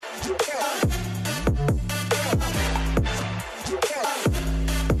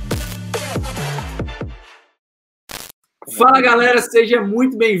Fala, galera, seja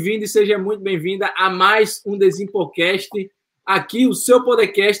muito bem-vindo e seja muito bem-vinda a mais um Desimpocast, aqui o seu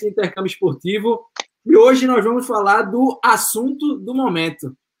podcast de intercâmbio esportivo. E hoje nós vamos falar do assunto do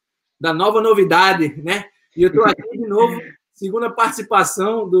momento, da nova novidade, né? E eu estou aqui de novo, segunda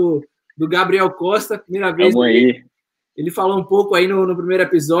participação do Gabriel Costa, primeira vez. Ele falou um pouco aí no primeiro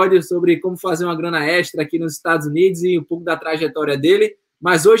episódio sobre como fazer uma grana extra aqui nos Estados Unidos e um pouco da trajetória dele.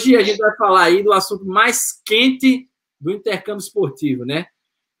 Mas hoje a gente vai falar aí do assunto mais quente do intercâmbio esportivo, né?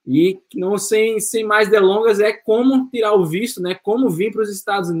 E não sem mais delongas, é como tirar o visto, né? Como vir para os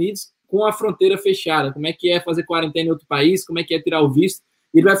Estados Unidos com a fronteira fechada. Como é que é fazer quarentena em outro país? Como é que é tirar o visto?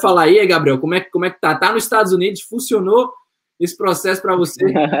 E ele vai falar aí, Gabriel, como é que tá? Tá nos Estados Unidos? Funcionou esse processo para você?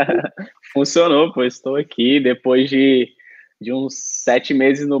 Funcionou, pois estou aqui depois de uns 7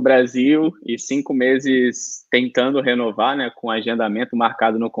 meses no Brasil e 5 meses tentando renovar, né? Com agendamento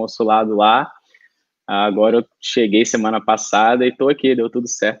marcado no consulado lá. Agora eu cheguei semana passada e estou aqui, deu tudo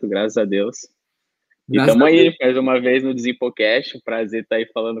certo, graças a Deus. E estamos aí, mais uma vez no Desimpocast, um prazer estar aí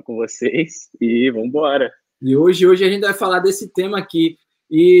falando com vocês e vamos embora. E hoje a gente vai falar desse tema aqui.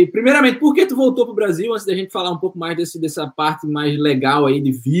 E, primeiramente, por que tu voltou para o Brasil, antes da gente falar um pouco mais dessa parte mais legal aí de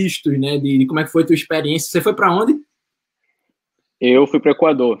vistos, né, de como é que foi a tua experiência? Você foi para onde? Eu fui para o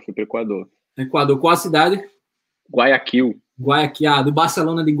Equador, Equador, qual a cidade? Guayaquil, do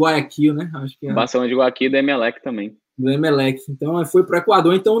Barcelona de Guayaquil, né? Acho que é. Barcelona de Guayaquil e do Emelec também. Do Emelec. Então, foi para o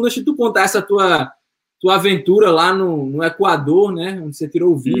Equador. Então, deixa tu contar essa tua aventura lá no Equador, né? Onde você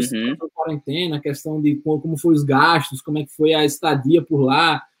tirou o visto, a quarentena, a questão de como foi os gastos, como é que foi a estadia por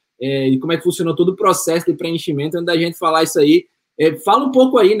lá, e como é que funcionou todo o processo de preenchimento. Antes da gente falar isso aí, fala um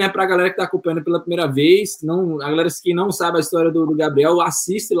pouco aí, né, para a galera que está acompanhando pela primeira vez, a galera que não sabe a história do Gabriel,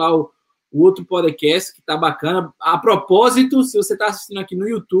 assiste lá o outro podcast, que tá bacana. A propósito, se você está assistindo aqui no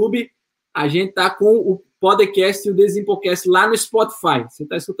YouTube, a gente tá com o podcast e o Desimpocast lá no Spotify. Você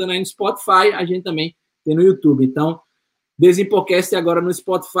está escutando aí no Spotify, a gente também tem no YouTube. Então, Desimpocast agora no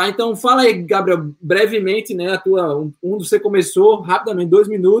Spotify. Então, fala aí, Gabriel, brevemente, né, você começou rapidamente, 2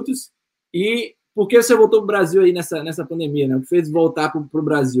 minutos, e por que você voltou para o Brasil aí nessa pandemia, né? O que fez voltar para o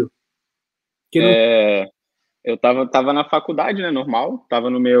Brasil? Eu tava na faculdade, né, normal, tava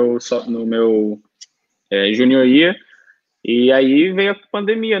no meu junior year, e aí veio a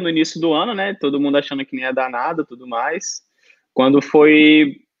pandemia no início do ano, né, todo mundo achando que nem ia dar nada, tudo mais. Quando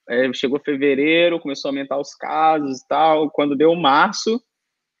chegou fevereiro, começou a aumentar os casos e tal, quando deu março,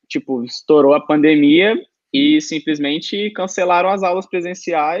 estourou a pandemia e simplesmente cancelaram as aulas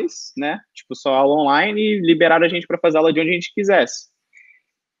presenciais, né, só aula online, e liberaram a gente para fazer aula de onde a gente quisesse.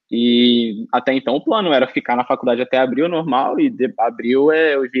 E até então o plano era ficar na faculdade até abril normal, e de abril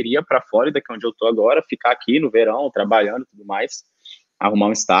eu viria para a Flórida, que é onde eu tô agora, ficar aqui no verão, trabalhando e tudo mais, arrumar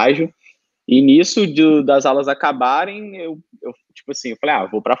um estágio. E nisso das aulas acabarem, eu falei,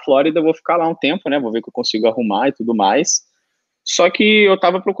 vou para a Flórida, vou ficar lá um tempo, né, vou ver o que eu consigo arrumar e tudo mais. Só que eu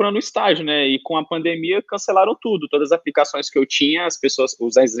estava procurando estágio, né, e com a pandemia cancelaram tudo, todas as aplicações que eu tinha, as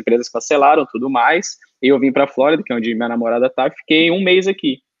empresas cancelaram tudo mais, e eu vim para a Flórida, que é onde minha namorada tá, e fiquei 1 mês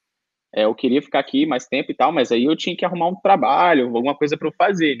aqui. Eu queria ficar aqui mais tempo e tal, mas aí eu tinha que arrumar um trabalho, alguma coisa para eu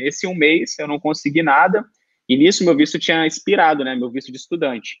fazer. Nesse 1 mês eu não consegui nada, e nisso meu visto tinha expirado, né, meu visto de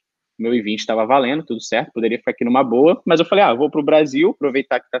estudante. Meu I-20 estava valendo, tudo certo, poderia ficar aqui numa boa, mas eu falei, vou para o Brasil,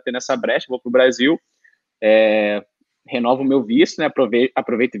 aproveitar que está tendo essa brecha, vou para o Brasil, renovo o meu visto, né,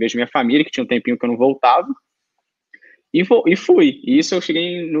 aproveito e vejo minha família, que tinha um tempinho que eu não voltava, e fui. E isso eu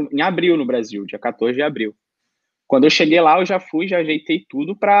cheguei em abril no Brasil, dia 14 de abril. Quando eu cheguei lá, eu já ajeitei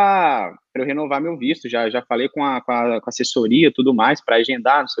tudo para eu renovar meu visto, já falei com a assessoria e tudo mais, para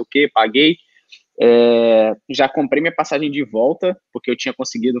agendar, não sei o quê, paguei, já comprei minha passagem de volta, porque eu tinha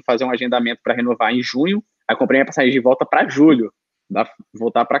conseguido fazer um agendamento para renovar em junho, aí comprei minha passagem de volta para julho,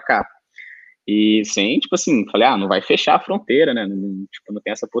 voltar para cá. E falei, não vai fechar a fronteira, né, não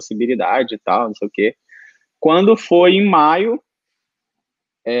tem essa possibilidade e tal, não sei o quê. Quando foi em maio,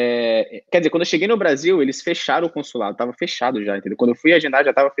 quer dizer, quando eu cheguei no Brasil, eles fecharam o consulado, estava fechado já, entendeu? Quando eu fui agendar, já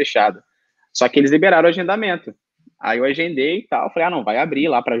estava fechado. Só que eles liberaram o agendamento. Aí eu agendei e tal, falei, não, vai abrir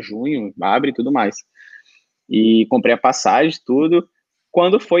lá para junho, abre e tudo mais. E comprei a passagem, tudo.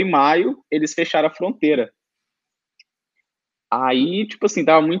 Quando foi maio, eles fecharam a fronteira. Aí,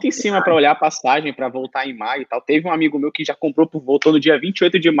 tava muito em cima para olhar a passagem, para voltar em maio e tal. Teve um amigo meu que já voltou no dia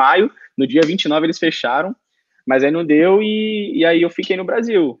 28 de maio, no dia 29 eles fecharam, mas aí não deu, e aí eu fiquei no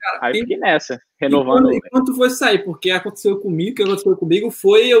Brasil. Aí eu fiquei nessa, renovando. E quando tu foi sair? Porque o que aconteceu comigo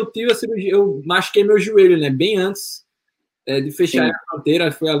foi, eu tive a cirurgia, eu machuquei meu joelho, né, bem antes de fechar a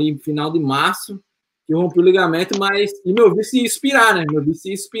fronteira, foi ali no final de março, que eu rompi o ligamento, mas e meu visto ia expirar, né? Meu visto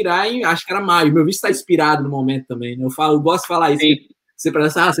ia expirar em, acho que era maio. Meu visto está expirado no momento também, né? Eu gosto de falar isso. Você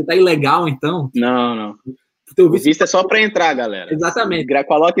pensa, você tá ilegal, então? Não. O visto é só para entrar, galera. Exatamente.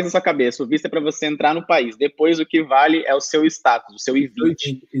 Coloque isso na sua cabeça. O visto é para você entrar no país. Depois, o que vale é o seu status, o seu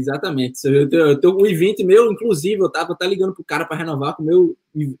I-20. Exatamente. Eu tô o I-20 meu, inclusive, eu tava até ligando pro cara para renovar, que o meu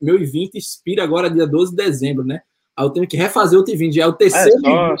I-20 expira agora dia 12 de dezembro, né? Aí eu tenho que refazer o I-20. Já é o terceiro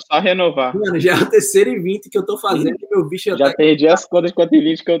só renovar. Mano, já é o terceiro I-20 que eu tô fazendo, que meu bicho já perdi as contas de quanto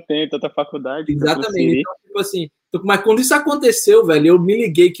I-20 que eu tenho, tanta faculdade. Exatamente. Então, tipo assim, mas quando isso aconteceu, velho, eu me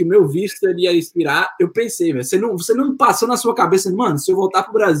liguei que o meu visto ia expirar, eu pensei, velho, você não passou na sua cabeça, mano, se eu voltar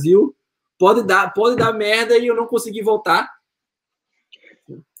pro Brasil, pode dar merda e eu não conseguir voltar?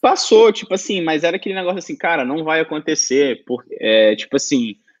 Passou, tipo assim, mas era aquele negócio assim, cara, não vai acontecer, tipo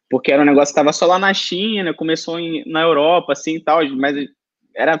assim, porque era um negócio que tava só lá na China, começou na Europa, assim, e tal, mas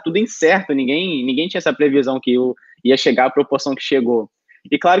era tudo incerto, ninguém tinha essa previsão que ia chegar à proporção que chegou.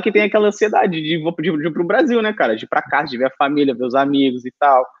 E claro que tem aquela ansiedade de ir pro Brasil, né, cara, de ir pra casa, de ver a família, ver os amigos e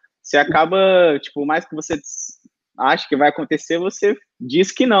tal. Você acaba, tipo, mais que você acha que vai acontecer, você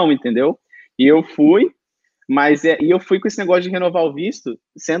diz que não, entendeu? E eu fui, e eu fui com esse negócio de renovar o visto,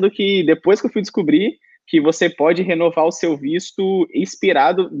 sendo que depois que eu fui descobrir que você pode renovar o seu visto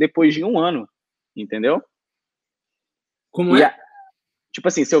expirado depois de 1 ano, entendeu? Como é? Tipo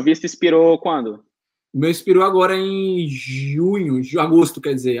assim, seu visto expirou quando? O meu expirou agora em agosto,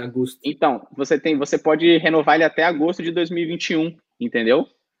 quer dizer, agosto. Então, você pode renovar ele até agosto de 2021, entendeu?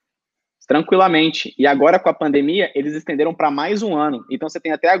 Tranquilamente. E agora, com a pandemia, eles estenderam para mais 1 ano. Então, você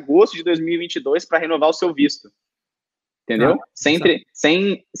tem até agosto de 2022 para renovar o seu visto. Entendeu? Sem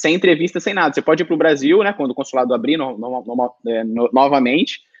entrevista, sem nada. Você pode ir para o Brasil, né? Quando o consulado abrir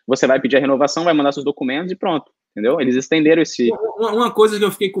novamente, você vai pedir a renovação, vai mandar seus documentos e pronto. Entendeu? Eles estenderam esse... Uma coisa que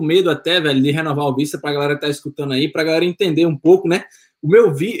eu fiquei com medo até, velho, de renovar o visto, pra galera que tá escutando aí, pra galera entender um pouco, né?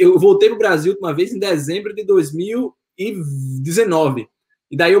 Eu voltei pro Brasil uma vez em dezembro de 2019.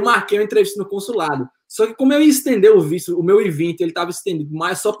 E daí eu marquei uma entrevista no consulado. Só que como eu ia estender o visto, o meu I-20, ele tava estendido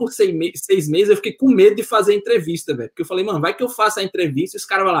mais só por 6 meses, eu fiquei com medo de fazer a entrevista, velho. Porque eu falei, mano, vai que eu faça a entrevista e os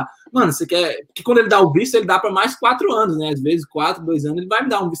caras vão lá, mano, você quer... Porque quando ele dá o visto, ele dá para mais 4 anos, né? Às vezes 4, 2 anos, ele vai me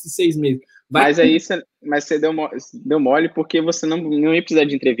dar um visto de 6 meses. Mas você deu mole porque você não ia precisar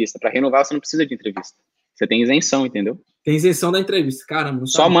de entrevista. Para renovar, você não precisa de entrevista. Você tem isenção, entendeu? Tem isenção da entrevista, caramba.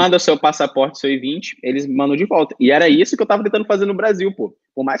 Só manda o seu passaporte, seu I-20, eles mandam de volta. E era isso que eu tava tentando fazer no Brasil, pô.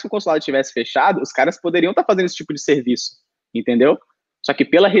 Por mais que o consulado estivesse fechado, os caras poderiam estar fazendo esse tipo de serviço, entendeu? Só que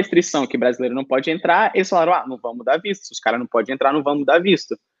pela restrição que brasileiro não pode entrar, eles falaram, não vamos dar visto. Se os caras não podem entrar, não vamos dar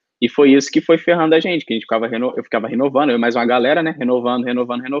visto. E foi isso que foi ferrando a gente, que a gente eu ficava renovando, eu e mais uma galera, né? Renovando,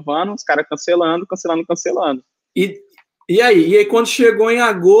 os caras cancelando. E aí quando chegou em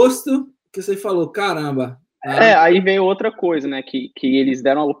agosto, que você falou, caramba. Aí veio outra coisa, né? Que eles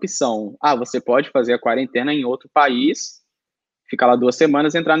deram a opção. Você pode fazer a quarentena em outro país, ficar lá 2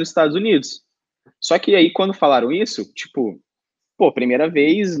 semanas e entrar nos Estados Unidos. Só que aí, quando falaram isso, tipo, primeira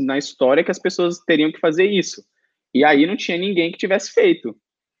vez na história que as pessoas teriam que fazer isso. E aí não tinha ninguém que tivesse feito.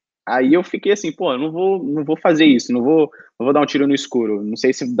 Aí eu fiquei assim, eu não vou fazer isso, não vou dar um tiro no escuro. Não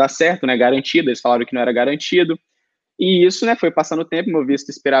sei se dá certo, né? Garantido, eles falaram que não era garantido. E isso, né, foi passando o tempo, meu visto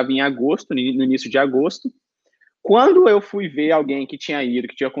esperava em agosto, no início de agosto. Quando eu fui ver alguém que tinha ido,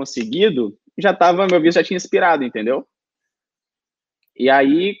 que tinha conseguido, meu visto já tinha expirado, entendeu? E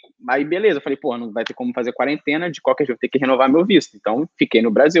aí beleza, eu falei, não vai ter como fazer quarentena, de qualquer jeito, eu vou ter que renovar meu visto. Então, fiquei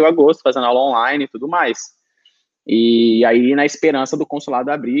no Brasil em agosto, fazendo aula online e tudo mais. E aí, na esperança do consulado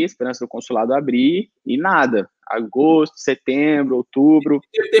abrir, e nada. Agosto, setembro, outubro.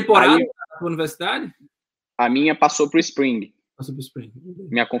 Teve temporada na universidade? A minha passou pro Spring. Passou pro Spring.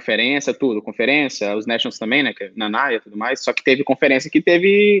 Minha conferência, os Nationals também, né, na NAIA e tudo mais, só que teve conferência que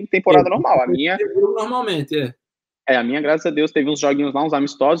teve temporada normal. A minha... Normalmente, a minha, graças a Deus, teve uns joguinhos lá, uns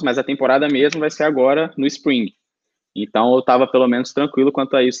amistosos, mas a temporada mesmo vai ser agora no Spring. Então, eu tava pelo menos tranquilo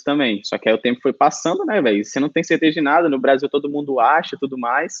quanto a isso também. Só que aí o tempo foi passando, né, velho? Você não tem certeza de nada, no Brasil todo mundo acha e tudo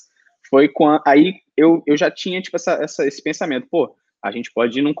mais. Aí eu já tinha, tipo, esse pensamento, a gente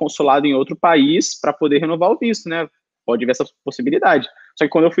pode ir num consulado em outro país para poder renovar o visto, né? Pode ver essa possibilidade. Só que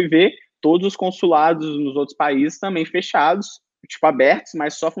quando eu fui ver, todos os consulados nos outros países também fechados, tipo, abertos,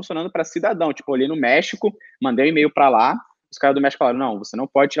 mas só funcionando para cidadão. Tipo, olhei no México, mandei um e-mail para lá, os caras do México falaram, não, você não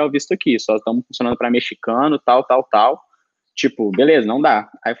pode tirar o visto aqui, só estamos funcionando para mexicano, tal. Tipo, beleza, não dá.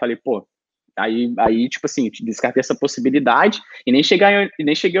 Aí eu falei, aí tipo assim, descartei essa possibilidade e nem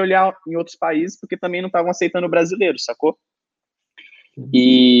cheguei a olhar em outros países, porque também não estavam aceitando brasileiros, sacou?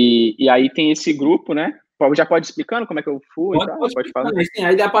 E aí tem esse grupo, né, já pode ir explicando como é que eu fui? Pode falar. Assim,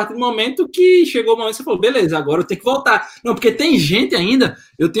 aí, a partir do momento que chegou o momento, você falou, beleza, agora eu tenho que voltar. Não, porque tem gente ainda,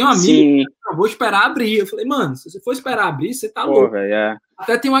 eu tenho um amigo, eu vou esperar abrir. Eu falei, mano, se você for esperar abrir, você tá louco. Véio,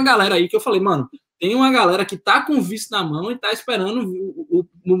 Até tem uma galera aí que eu falei, mano, tem uma galera que tá com o visto na mão e tá esperando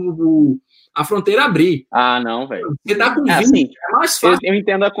a fronteira abrir. Ah, não, velho. Você tá com visto, assim, é mais fácil. Eu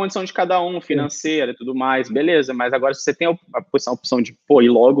entendo a condição de cada um, financeira e tudo mais, beleza, mas agora se você tem a opção de, ir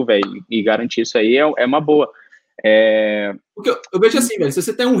logo, velho, e garantir isso aí, é uma boa. Porque eu vejo assim, velho, se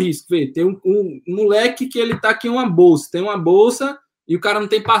você tem um risco, tem um moleque que ele tá aqui em uma bolsa, tem uma bolsa e o cara não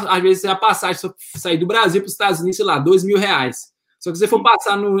tem, às vezes, a passagem, se sair do Brasil para os Estados Unidos, sei lá, R$2.000. Só que se você for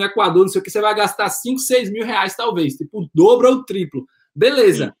passar no Equador, não sei o que, você vai gastar 5, 6 mil reais, talvez, tipo, o dobro ou o triplo.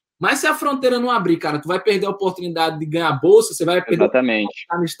 Beleza. Sim. Mas se a fronteira não abrir, cara, tu vai perder a oportunidade de ganhar bolsa, você vai perder a oportunidade de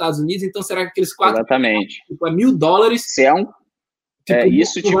estar nos Estados Unidos, então será que aqueles 4 Exatamente. Tipo, é $1.000? Se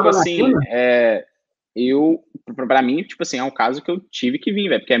isso, tipo assim, pra mim, tipo assim, é um caso que eu tive que vir,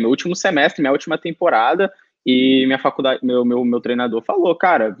 velho, porque é meu último semestre, minha última temporada, e minha faculdade, meu treinador falou,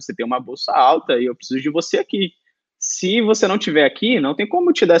 cara, você tem uma bolsa alta e eu preciso de você aqui. Se você não tiver aqui, não tem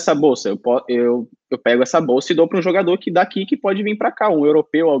como te dar essa bolsa. Eu pego essa bolsa e dou para um jogador daqui que pode vir para cá, um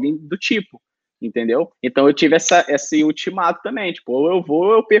europeu, alguém do tipo, entendeu? Então eu tive esse ultimato também, tipo, ou eu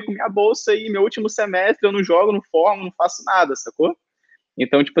vou, eu perco minha bolsa e meu último semestre eu não jogo, não formo, não faço nada, sacou?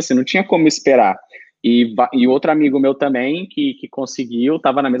 Então, tipo assim, não tinha como esperar. E outro amigo meu também, que conseguiu,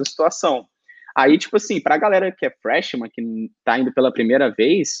 tava na mesma situação. Aí, tipo assim, pra galera que é freshman, que tá indo pela primeira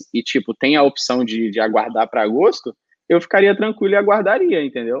vez, e, tipo, tem a opção de aguardar para agosto, eu ficaria tranquilo e aguardaria,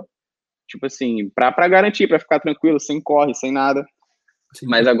 entendeu? Tipo assim, pra garantir, pra ficar tranquilo, sem corre, sem nada. Sim.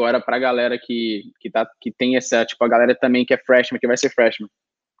 Mas agora, pra galera que tem essa, tipo, a galera também que é freshman, que vai ser freshman,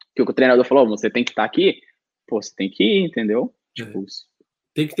 que o treinador falou, você tem que estar aqui, pô, você tem que ir, entendeu? Tipo,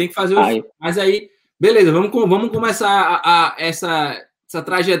 tem que fazer o... Mas aí, beleza, vamos começar essa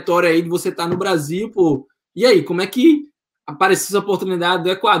trajetória aí de você estar no Brasil, pô. E aí, como é que apareceu essa oportunidade do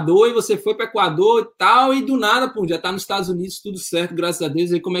Equador e você foi para o Equador e tal, e do nada, pô, já está nos Estados Unidos, tudo certo, graças a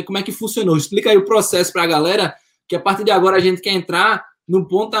Deus. E como é que funcionou? Explica aí o processo para a galera, que a partir de agora a gente quer entrar no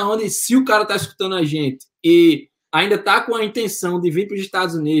ponto onde, se o cara está escutando a gente e ainda está com a intenção de vir para os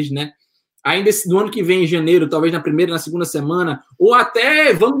Estados Unidos, né? Ainda no ano que vem, em janeiro, talvez na primeira, na segunda semana, ou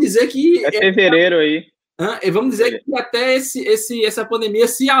até, vamos dizer que... É fevereiro aí. Vamos dizer que até essa pandemia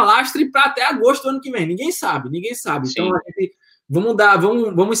se alastre para até agosto do ano que vem. Ninguém sabe. Sim. Então,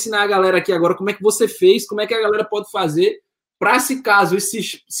 vamos ensinar a galera aqui agora como é que você fez, como é que a galera pode fazer para, se caso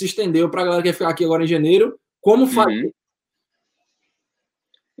isso se estendeu para a galera que quer ficar aqui agora em janeiro, como fazer.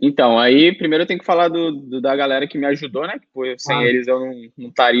 Então, aí primeiro eu tenho que falar da galera que me ajudou, né? Porque sem eles eu não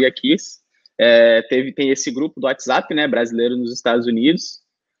estaria aqui. Tem esse grupo do WhatsApp, né? Brasileiro nos Estados Unidos,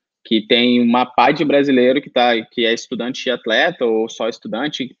 que tem uma pá de brasileiro que é estudante e atleta, ou só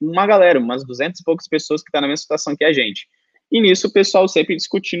estudante, uma galera, umas 200 e poucas pessoas que estão na mesma situação que a gente. E nisso o pessoal sempre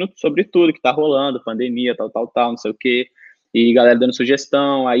discutindo sobre tudo que está rolando, pandemia, tal, não sei o quê, e galera dando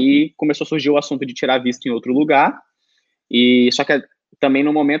sugestão. Aí começou a surgir o assunto de tirar visto em outro lugar, e só que também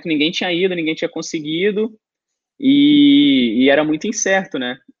no momento ninguém tinha ido, ninguém tinha conseguido, e era muito incerto,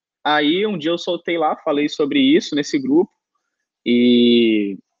 né? Aí um dia eu soltei lá, falei sobre isso nesse grupo,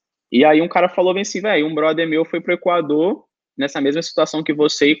 e aí um cara falou bem assim, velho, um brother meu foi pro Equador nessa mesma situação que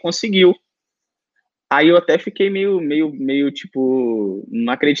você e conseguiu. Aí eu até fiquei meio tipo,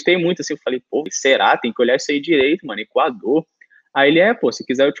 não acreditei muito, assim, eu falei, pô, será? Tem que olhar isso aí direito, mano, Equador. Aí ele, pô, se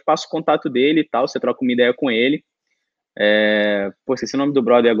quiser eu te passo o contato dele e tal, você troca uma ideia com ele. Pô, esqueci o nome do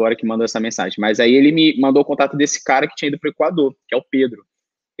brother agora que mandou essa mensagem, mas aí ele me mandou o contato desse cara que tinha ido pro Equador, que é o Pedro.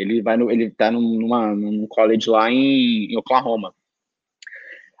 Ele tá num college lá em Oklahoma.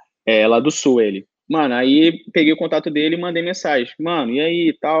 Lá do sul, ele. Mano, aí peguei o contato dele e mandei mensagem. Mano, e aí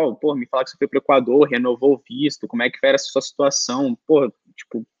e tal? Pô, me fala que você foi pro Equador, renovou o visto, como é que foi essa sua situação? Pô,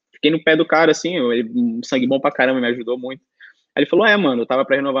 tipo, fiquei no pé do cara, assim, ele, sangue bom pra caramba, me ajudou muito. Aí ele falou, mano, eu tava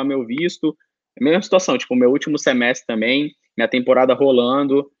pra renovar meu visto, mesma situação, tipo, meu último semestre também, minha temporada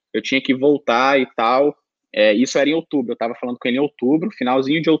rolando, eu tinha que voltar e tal. Isso era em outubro, eu tava falando com ele em outubro,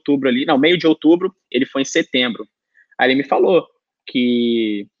 finalzinho de outubro ali, não, meio de outubro, ele foi em setembro. Aí ele me falou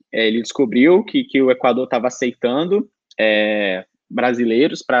que ele descobriu que o Equador estava aceitando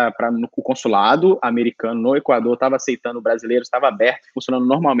brasileiros no consulado americano no Equador, estava aceitando brasileiros, estava aberto, funcionando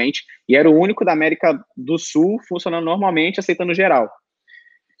normalmente, e era o único da América do Sul funcionando normalmente, aceitando geral.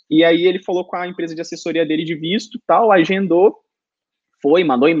 E aí ele falou com a empresa de assessoria dele de visto, tal, agendou,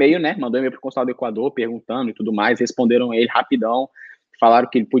 mandou e-mail, né? Mandou e-mail para o consulado do Equador, perguntando e tudo mais, responderam ele rapidão, falaram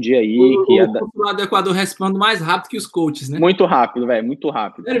que ele podia ir. O consulado do Equador responde mais rápido que os coaches, né? Muito rápido, velho, muito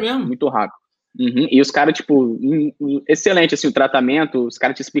rápido. Sério mesmo? Muito rápido. Uhum. E os caras, tipo, excelente, assim, o tratamento, os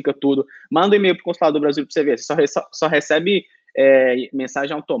caras te explicam tudo. Manda um e-mail pro Consulado do Brasil pra você ver. Você só recebe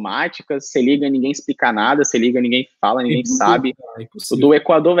mensagem automática, você liga, ninguém explica nada, você liga, ninguém fala, ninguém sabe. O do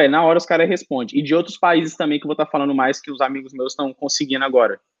Equador, velho, na hora os caras respondem. E de outros países também, que eu vou estar falando mais, que os amigos meus estão conseguindo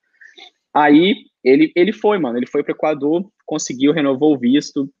agora. Aí, ele foi, mano, ele foi pro Equador, conseguiu, renovou o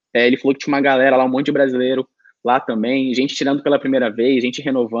visto. Ele falou que tinha uma galera lá, um monte de brasileiro lá também, gente tirando pela primeira vez, gente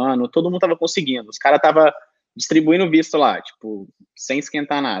renovando, todo mundo tava conseguindo. Os caras tava distribuindo visto lá, tipo, sem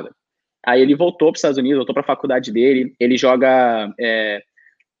esquentar nada. Aí ele voltou para os Estados Unidos, voltou para a faculdade dele, ele joga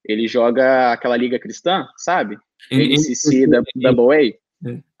aquela liga cristã, sabe? NCC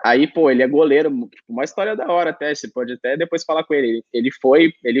AA. Aí, pô, ele é goleiro, tipo, uma história da hora até, você pode até depois falar com ele.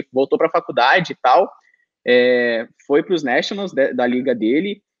 Ele voltou para a faculdade e tal, foi para os Nationals da liga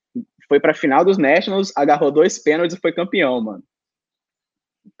dele, foi para a final dos Nationals, agarrou 2 pênaltis e foi campeão, mano.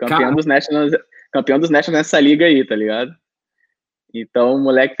 Campeão dos Nationals nessa liga aí, tá ligado? Então, o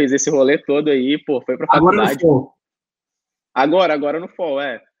moleque fez esse rolê todo aí, pô, foi pra faculdade. Agora no fall,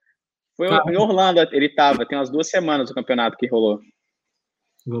 Foi em Orlando, ele tava, tem umas 2 semanas o campeonato que rolou.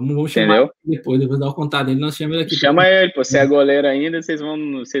 Vamos chamar ele depois dar o contato dele, nós chamamos ele aqui. Chama ele, pô, você é goleiro ainda, vocês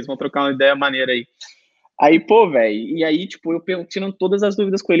vão trocar uma ideia maneira aí. Aí, pô, velho, e aí, tipo, eu tirando todas as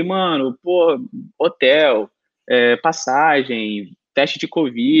dúvidas com ele, mano, pô, hotel, passagem, teste de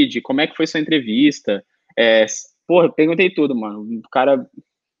Covid, como é que foi sua entrevista? Porra, eu perguntei tudo, mano. O cara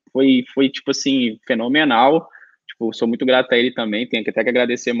foi, tipo assim, fenomenal. Tipo, sou muito grato a ele também. Tenho até que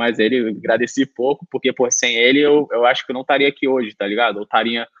agradecer mais ele. Eu agradeci pouco, porque, pô, sem ele, eu acho que eu não estaria aqui hoje, tá ligado? Eu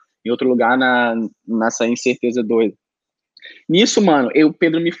estaria em outro lugar nessa incerteza doida. Nisso, mano, o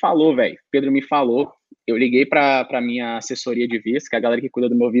Pedro me falou, velho. Eu liguei pra minha assessoria de visto, que é a galera que cuida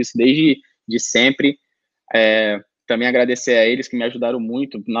do meu visto desde sempre. Também agradecer a eles que me ajudaram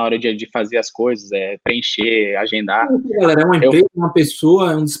muito na hora de fazer as coisas, preencher, agendar. Galera, é uma empresa, uma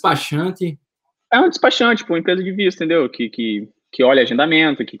pessoa, é um despachante? É um despachante, tipo, uma empresa de visto, entendeu? Que olha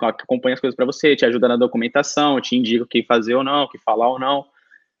agendamento, que acompanha as coisas para você, te ajuda na documentação, te indica o que fazer ou não, o que falar ou não.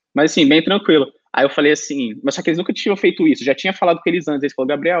 Mas, assim, bem tranquilo. Aí eu falei assim, mas só que eles nunca tinham feito isso, já tinha falado com eles antes. Eles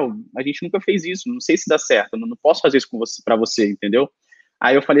falaram, Gabriel, a gente nunca fez isso, não sei se dá certo, não posso fazer isso para você, entendeu?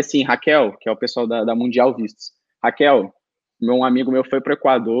 Aí eu falei assim, Raquel, que é o pessoal da Mundial Vistos, Raquel, um amigo meu foi para o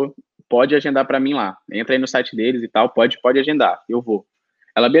Equador, pode agendar para mim lá. Entra aí no site deles e tal, pode agendar, eu vou.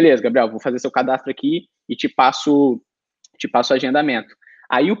 Ela, beleza, Gabriel, vou fazer seu cadastro aqui e te passo o agendamento.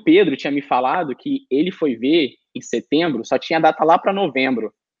 Aí o Pedro tinha me falado que ele foi ver em setembro, só tinha data lá para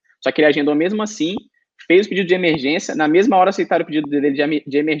novembro. Só que ele agendou mesmo assim, fez o pedido de emergência, na mesma hora aceitaram o pedido dele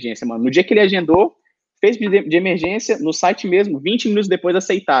de emergência, mano. No dia que ele agendou, fez pedido de emergência, no site mesmo, 20 minutos depois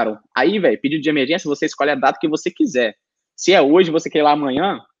aceitaram. Aí, velho, pedido de emergência, você escolhe a data que você quiser. Se é hoje, você quer ir lá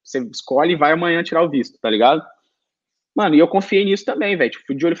amanhã, você escolhe e vai amanhã tirar o visto, tá ligado? Mano, e eu confiei nisso também, velho,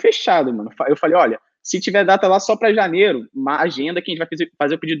 tipo, de olho fechado, mano. Eu falei, olha, se tiver data lá só para janeiro, uma agenda que a gente vai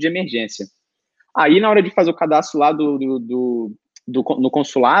fazer o pedido de emergência. Aí, na hora de fazer o cadastro lá no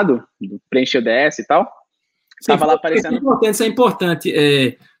consulado, preencher o DS e tal, estava lá aparecendo... Isso é importante.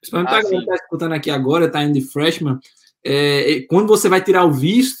 Principalmente para quem está escutando aqui agora, está indo de freshman, quando você vai tirar o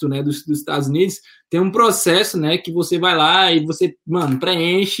visto, né, dos Estados Unidos, tem um processo, né, que você vai lá e você, mano,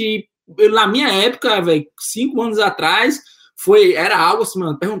 preenche. Na minha época, velho, 5 anos atrás, era algo assim,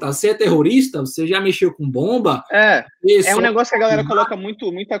 mano, perguntar, você é terrorista? Você já mexeu com bomba? É um negócio que a galera coloca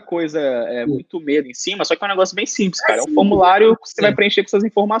muita coisa, muito medo em cima, só que é um negócio bem simples, cara. É um formulário que você vai preencher com suas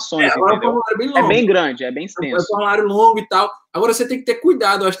informações, entendeu? É um formulário bem longo. É bem grande, é bem extenso. É um formulário longo e tal. Agora, você tem que ter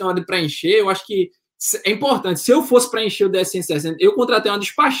cuidado, eu acho, na hora de preencher. Eu acho que é importante. Se eu fosse preencher o DS-160, eu contratei uma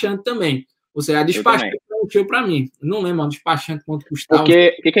despachante também. Ou seja, a despachante preencheu para mim. Eu não lembro, um despachante quanto custava.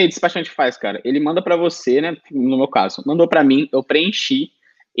 Porque o que a despachante faz, cara? Ele manda para você, né? No meu caso, mandou para mim, eu preenchi,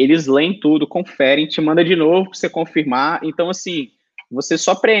 eles leem tudo, conferem, te manda de novo para você confirmar. Então, assim, você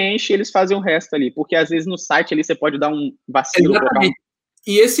só preenche e eles fazem o resto ali. Porque às vezes no site ali você pode dar um vacilo. Exatamente.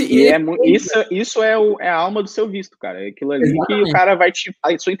 Isso é a alma do seu visto, cara. É aquilo ali. Exatamente. Que o cara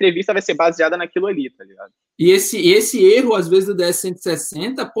a sua entrevista vai ser baseada naquilo ali, tá ligado? E esse erro, às vezes, do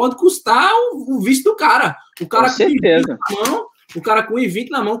DS-160 pode custar o visto do cara. O cara com certeza. O cara com o I-20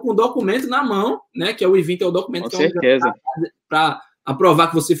 na mão, com o documento na mão, né? Que é o I-20, é o documento com que certeza. Para aprovar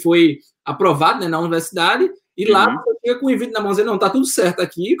que você foi aprovado, né, na universidade. E lá você fica com o I-20 na mão, dizendo, não, tá tudo certo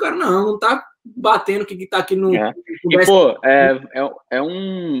aqui. E o cara, não tá batendo o que tá aqui no... E, pô, é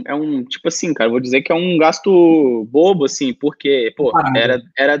um tipo assim, cara, vou dizer que é um gasto bobo, assim, porque, pô,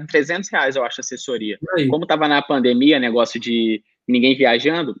 era R$300, eu acho, a assessoria. Como tava na pandemia, negócio de ninguém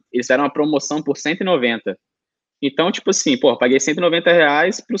viajando, eles fizeram uma promoção por 190. Então, tipo assim, pô, paguei R$ 190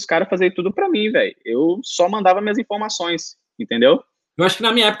 para os caras fazerem tudo para mim, velho. Eu só mandava minhas informações, entendeu? Eu acho que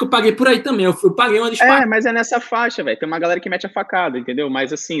na minha época eu paguei por aí também. Eu paguei uma disparada. Mas é nessa faixa, velho. Tem uma galera que mete a facada, entendeu?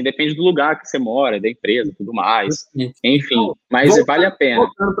 Mas assim, depende do lugar que você mora, da empresa, tudo mais. Enfim, Então, mas vale a pena.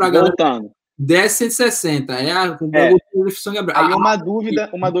 Voltando para a galera. 10,160. São Gabriel. Aí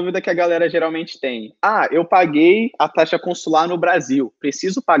uma dúvida que a galera geralmente tem. Ah, eu paguei a taxa consular no Brasil.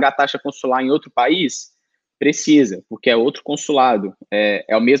 Preciso pagar a taxa consular em outro país? Precisa, porque é outro consulado.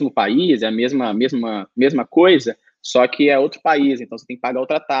 É o mesmo país, é a mesma coisa, só que é outro país. Então você tem que pagar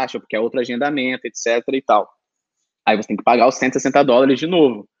outra taxa, porque é outro agendamento, etc. e tal. Aí você tem que pagar os US$ 160 de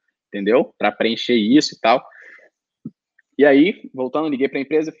novo, entendeu? Para preencher isso e tal. E aí, voltando, liguei para a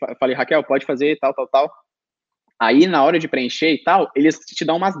empresa, falei, Raquel, pode fazer tal, tal, tal. Aí, na hora de preencher e tal, eles te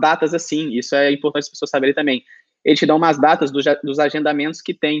dão umas datas assim, isso é importante as pessoas saberem também. Eles te dão umas datas dos agendamentos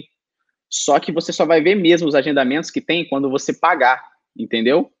que tem. Só que você só vai ver mesmo os agendamentos que tem quando você pagar,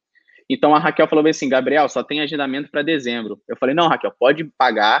 entendeu? Então, a Raquel falou assim, Gabriel, só tem agendamento para dezembro. Eu falei, não, Raquel, pode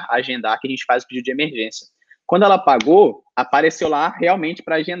pagar, agendar, que a gente faz o pedido de emergência. Quando ela pagou, apareceu lá realmente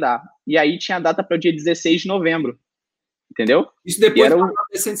para agendar. E aí tinha a data para o dia 16 de novembro. Entendeu? Isso depois era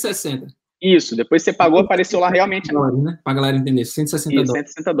 160. Isso, depois você pagou, apareceu lá realmente. Dólares, né? Para a galera entender,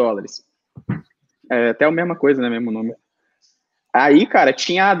 $160. É até a mesma coisa, né? Mesmo nome. Aí, cara,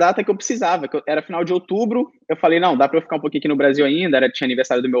 tinha a data que eu precisava, que era final de outubro. Eu falei, não, dá para eu ficar um pouquinho aqui no Brasil ainda, tinha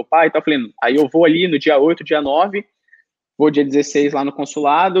aniversário do meu pai, então eu falei, aí eu vou ali no dia 8, dia 9, vou dia 16 lá no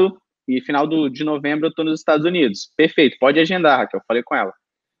consulado, e final de novembro eu tô nos Estados Unidos. Perfeito, pode agendar, Raquel, eu falei com ela.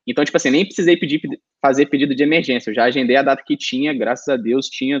 Então, tipo assim, nem precisei fazer pedido de emergência. Eu já agendei a data que tinha, graças a Deus,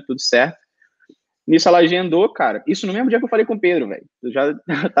 tinha tudo certo. Nisso ela agendou, cara. Isso no mesmo dia que eu falei com o Pedro, velho. Eu já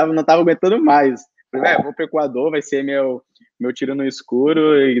não tava aguentando mais. Falei, vou pro Equador, vai ser meu tiro no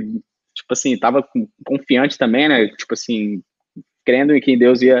escuro. E, tipo assim, tava confiante também, né? Tipo assim, crendo em que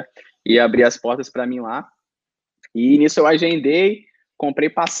Deus ia abrir as portas para mim lá. E nisso eu agendei, comprei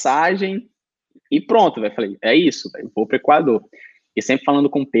passagem e pronto, velho. Falei, é isso, velho, vou pro Equador. E sempre falando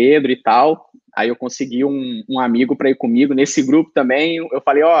com o Pedro e tal, aí eu consegui um amigo para ir comigo, nesse grupo também, eu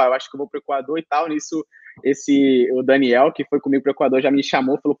falei, eu acho que eu vou pro Equador e tal, nisso, o Daniel, que foi comigo pro Equador, já me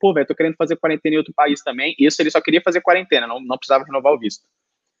chamou, falou, pô, velho, tô querendo fazer quarentena em outro país também, isso ele só queria fazer quarentena, não precisava renovar o visto.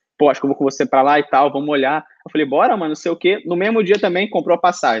 Pô, acho que eu vou com você para lá e tal, vamos olhar. Eu falei, bora, mano, não sei o quê. No mesmo dia também comprou a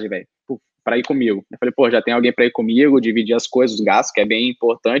passagem, velho, para ir comigo. Eu falei, pô, já tem alguém para ir comigo, dividir as coisas, os gastos, que é bem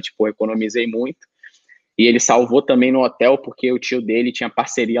importante, pô, economizei muito. E ele salvou também no hotel, porque o tio dele tinha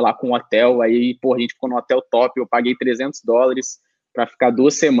parceria lá com o hotel. Aí, pô, a gente ficou no hotel top. Eu paguei $300 para ficar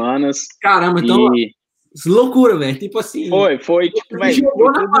 2 semanas. Caramba, então. Loucura, velho. Tipo assim. Foi tipo, velho.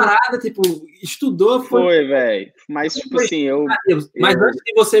 Jogou na parada, tipo, estudou. Foi, velho. Mas, tipo assim, Mas antes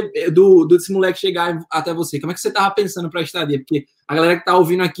de você, desse moleque chegar até você, como é que você tava pensando pra estadia? Porque a galera que tá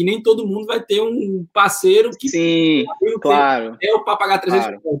ouvindo aqui, nem todo mundo vai ter um parceiro que. Sim, claro. Pra pagar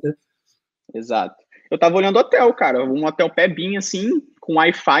 350. Claro. Exato. Eu tava olhando hotel, cara, um hotel pebinho, assim, com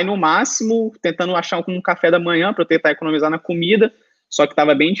Wi-Fi no máximo, tentando achar um café da manhã para eu tentar economizar na comida, só que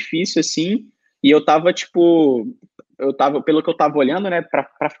tava bem difícil, assim, e eu tava, tipo, pelo que eu tava olhando, né,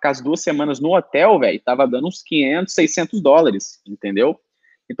 pra ficar as 2 semanas no hotel, velho, tava dando uns $500, $600, entendeu?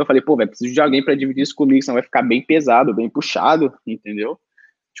 Então eu falei, pô, velho, preciso de alguém para dividir isso comigo, senão vai ficar bem pesado, bem puxado, entendeu?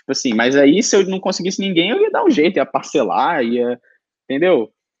 Tipo assim, mas aí se eu não conseguisse ninguém, eu ia dar um jeito, ia parcelar,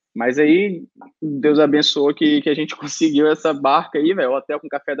 entendeu? Mas aí, Deus abençoou que a gente conseguiu essa barca aí, velho, hotel com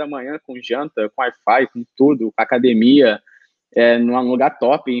café da manhã, com janta, com Wi-Fi, com tudo, com academia, num lugar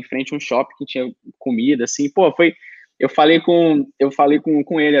top, em frente a um shopping que tinha comida, assim, pô, eu falei com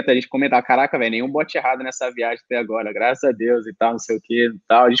ele até, a gente comentar, caraca, velho, nenhum bote errado nessa viagem até agora, graças a Deus e tal, não sei o que e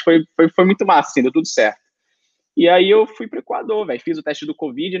tal, a gente foi muito massa, assim, deu tudo certo. E aí eu fui pro Equador, velho, fiz o teste do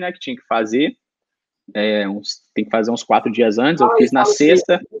Covid, né, que tinha que fazer, tem que fazer uns 4 dias antes, eu fiz na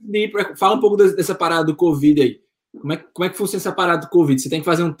sexta. Fala um pouco dessa parada do Covid aí. Como é que funciona essa parada do Covid? Você tem que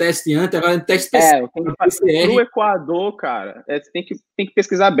fazer um teste antes, agora um teste específico. Pro Equador, cara, você tem que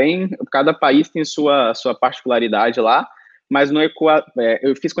pesquisar bem, cada país tem sua particularidade lá, mas no Equador,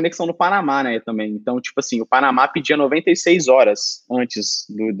 eu fiz conexão no Panamá, né, também, então, tipo assim, o Panamá pedia 96 horas antes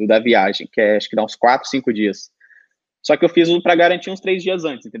da viagem, que acho que dá uns 4, 5 dias. Só que eu fiz para garantir uns 3 dias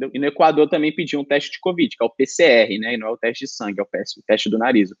antes, entendeu? E no Equador também pedi um teste de Covid, que é o PCR, né? E não é o teste de sangue, é o teste do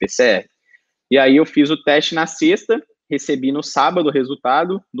nariz, o PCR. E aí eu fiz o teste na sexta, recebi no sábado o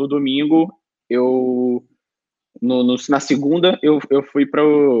resultado, no domingo na segunda eu fui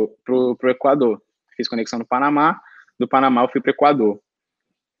pro Equador. Fiz conexão no Panamá, do Panamá eu fui pro Equador.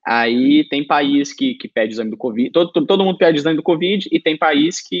 Aí tem país que pede exame do Covid, todo mundo pede exame do Covid, e tem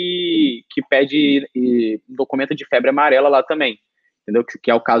país que pede documento de febre amarela lá também, entendeu? Que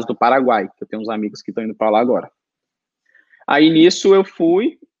é o caso do Paraguai, que eu tenho uns amigos que estão indo para lá agora. Aí nisso eu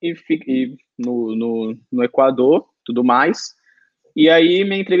fui e fiquei no Equador, tudo mais, e aí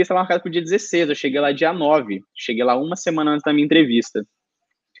minha entrevista estava marcada para o dia 16, eu cheguei lá dia 9, cheguei lá uma semana antes da minha entrevista.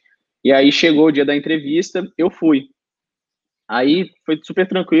 E aí chegou o dia da entrevista, eu fui. Aí foi super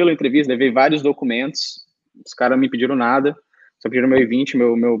tranquilo a entrevista, levei vários documentos, os caras não me pediram nada, só pediram meu I-20,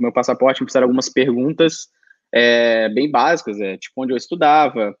 meu passaporte, me fizeram algumas perguntas bem básicas, tipo onde eu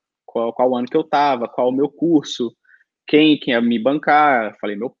estudava, qual ano que eu estava, qual o meu curso, quem ia me bancar,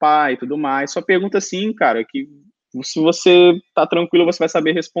 falei meu pai e tudo mais, só pergunta assim, cara, que se você tá tranquilo, você vai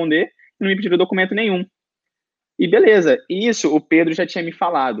saber responder, não me pediram documento nenhum. E beleza, isso o Pedro já tinha me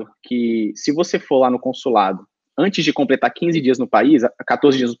falado, que se você for lá no consulado, antes de completar 15 dias no país,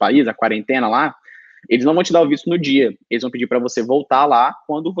 14 dias no país, a quarentena lá, eles não vão te dar o visto no dia, eles vão pedir para você voltar lá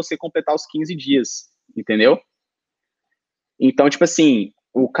quando você completar os 15 dias, entendeu? Então, tipo assim,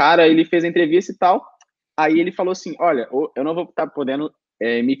 o cara, ele fez a entrevista e tal, aí ele falou assim, olha, eu não vou estar podendo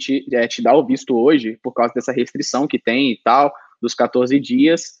te dar o visto hoje, por causa dessa restrição que tem e tal, dos 14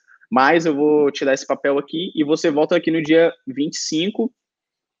 dias, mas eu vou te dar esse papel aqui e você volta aqui no dia 25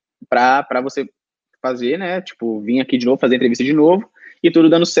 para você fazer, né, tipo, vir aqui de novo, fazer a entrevista de novo, e tudo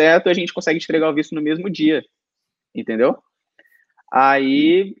dando certo, a gente consegue te entregar o visto no mesmo dia, entendeu?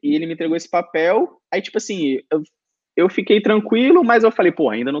 Aí ele me entregou esse papel, aí tipo assim, eu fiquei tranquilo, mas eu falei,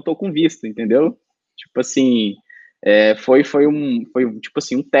 pô, ainda não tô com visto, entendeu? Tipo assim, foi tipo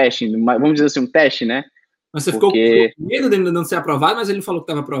assim, um teste, vamos dizer assim, um teste, né? Mas você ficou com medo de não ser aprovado, mas ele falou que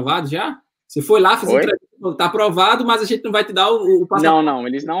estava aprovado já? Você foi lá, fez entrevista, falou, tá aprovado, mas a gente não vai te dar o passaporte. Não,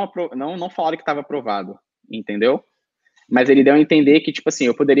 eles não falaram que estava aprovado, entendeu? Mas ele deu a entender que, tipo assim,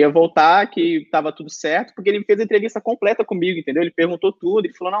 eu poderia voltar, que estava tudo certo, porque ele me fez a entrevista completa comigo, entendeu? Ele perguntou tudo,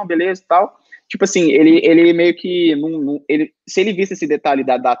 ele falou, não, beleza e tal. Tipo assim, ele meio que, se ele visse esse detalhe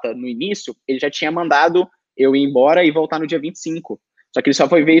da data no início, ele já tinha mandado eu ir embora e voltar no dia 25. Só que ele só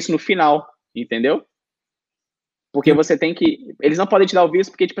foi ver isso no final, entendeu? Porque você tem que... Eles não podem te dar o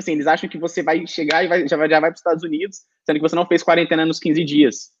visto porque, tipo assim, eles acham que você vai chegar e já vai para os Estados Unidos, sendo que você não fez quarentena nos 15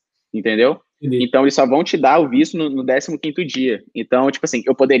 dias, entendeu? Entendi. Então, eles só vão te dar o visto no 15º dia. Então, tipo assim,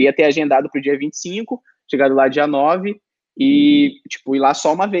 eu poderia ter agendado para o dia 25, chegado lá dia 9 e, tipo, ir lá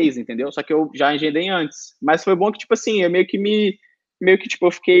só uma vez, entendeu? Só que eu já agendei antes. Mas foi bom que, tipo assim, tipo,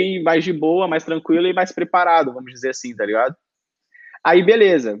 eu fiquei mais de boa, mais tranquilo e mais preparado, vamos dizer assim, tá ligado? Aí,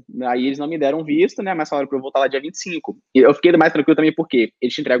 beleza. Aí eles não me deram visto, né? Mas falaram para eu voltar lá dia 25. E eu fiquei mais tranquilo também porque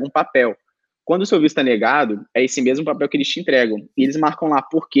eles te entregam um papel. Quando o seu visto é negado, é esse mesmo papel que eles te entregam. E eles marcam lá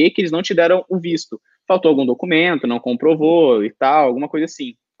por que eles não te deram o visto. Faltou algum documento, não comprovou e tal, alguma coisa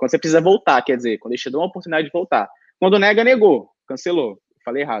assim. Quando você precisa voltar, quer dizer, quando eles te dão a oportunidade de voltar. Quando nega, negou. Cancelou.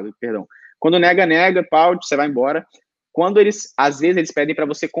 Falei errado, perdão. Quando nega, pau, você vai embora. Quando às vezes, eles pedem para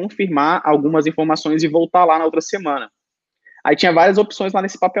você confirmar algumas informações e voltar lá na outra semana. Aí tinha várias opções lá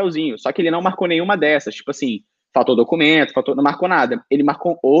nesse papelzinho, só que ele não marcou nenhuma dessas, tipo assim, faltou documento, não marcou nada. Ele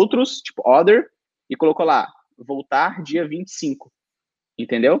marcou outros, tipo other, e colocou lá, voltar dia 25,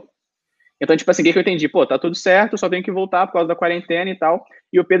 entendeu? Então, tipo assim, o que eu entendi? Pô, tá tudo certo, só tenho que voltar por causa da quarentena e tal.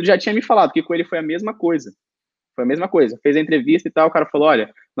 E o Pedro já tinha me falado que com ele foi a mesma coisa. Foi a mesma coisa. Fez a entrevista e tal, o cara falou,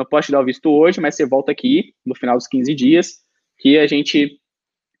 olha, não posso te dar o visto hoje, mas você volta aqui no final dos 15 dias, que a gente,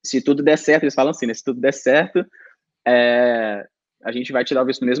 se tudo der certo, eles falam assim, né? Se tudo der certo, a gente vai te dar o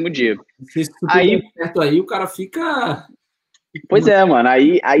visto no mesmo dia. Se tudo der certo aí, o cara fica... Pois é, mano.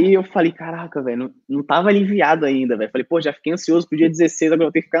 Aí eu falei, caraca, velho, não tava aliviado ainda, velho. Falei, pô, já fiquei ansioso pro dia 16, agora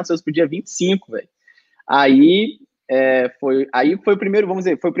eu tenho que ficar ansioso pro dia 25, velho. Aí foi o primeiro, vamos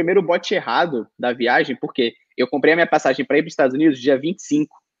dizer, foi o primeiro bote errado da viagem, porque eu comprei a minha passagem para ir para os Estados Unidos dia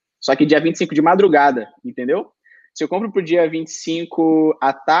 25, só que dia 25 de madrugada, entendeu? Se eu compro pro dia 25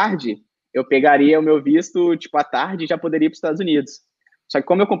 à tarde, eu pegaria o meu visto, tipo, à tarde e já poderia ir para os Estados Unidos. Só que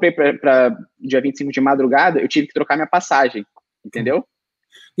como eu comprei para dia 25 de madrugada, eu tive que trocar minha passagem, entendeu?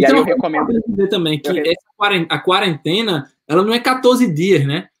 E então, aí eu recomendo... dizer também que a quarentena, ela não é 14 dias,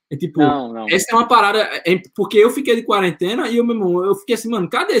 né? É tipo, não. Essa é uma parada, porque eu fiquei de quarentena e eu fiquei assim, mano,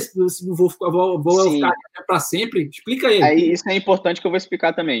 cadê esse? Vou ficar para sempre? Explica aí. Aí isso é importante que eu vou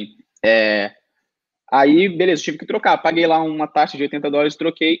explicar também. Aí, beleza, tive que trocar. Paguei lá uma taxa de $80,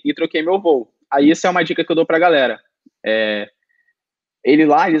 troquei meu voo. Aí, essa é uma dica que eu dou pra galera.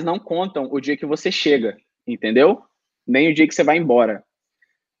 Eles não contam o dia que você chega, entendeu? Nem o dia que você vai embora.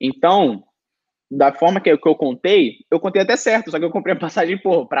 Então, da forma que eu contei até certo, só que eu comprei a passagem,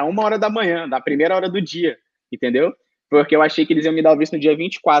 para 1h da manhã, da primeira hora do dia, entendeu? porque eu achei que eles iam me dar o visto no dia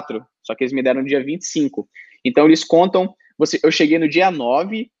 24, só que eles me deram no dia 25. Então, eles contam, eu cheguei no dia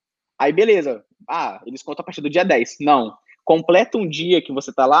 9, aí beleza, eles contam a partir do dia 10. Não, completa um dia que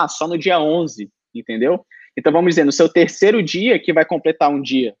você tá lá só no dia 11, entendeu? Então, vamos dizer, no seu terceiro dia que vai completar um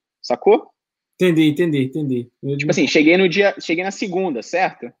dia, sacou? Entendi. Tipo assim, cheguei na segunda,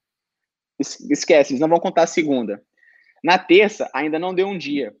 certo? Esquece, eles não vão contar a segunda. Na terça, ainda não deu um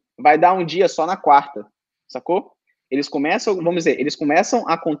dia. Vai dar um dia só na quarta, sacou? Eles começam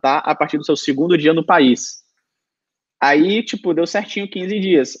a contar a partir do seu segundo dia no país. Aí, tipo, deu certinho 15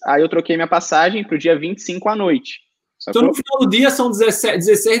 dias. Aí eu troquei minha passagem pro dia 25 à noite. Sacou? Então, no final do dia, são 16,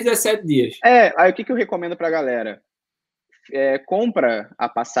 17 dias. Aí o que eu recomendo pra galera? Compra a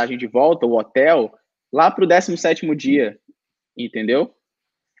passagem de volta, o hotel, lá pro 17º dia, entendeu?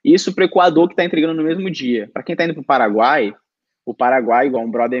 Isso pro Equador, que tá entregando no mesmo dia. Pra quem tá indo pro Paraguai, o Paraguai, igual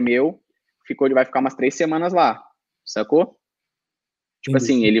um brother meu, vai ficar umas 3 semanas lá, sacou? Tipo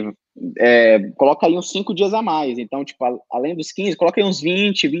assim, ele coloca aí uns 5 dias a mais. Então, tipo, além dos 15, coloca aí uns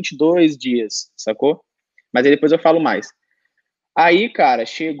 20, 22 dias, sacou? Mas aí depois eu falo mais. Aí, cara,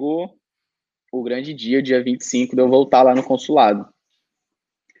 chegou o grande dia 25, de eu voltar lá no consulado.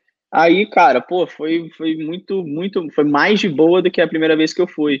 Aí, cara, pô, foi foi mais de boa do que a primeira vez que eu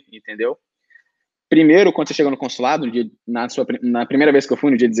fui, entendeu? Primeiro, quando você chega no consulado, na primeira vez que eu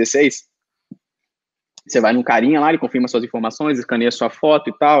fui, no dia 16, você vai num carinha lá, ele confirma suas informações, escaneia sua foto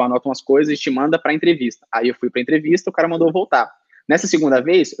e tal, anota umas coisas e te manda pra entrevista. Aí eu fui pra entrevista, o cara mandou eu voltar. Nessa segunda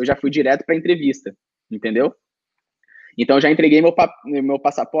vez, eu já fui direto pra entrevista, entendeu? Então, eu já entreguei meu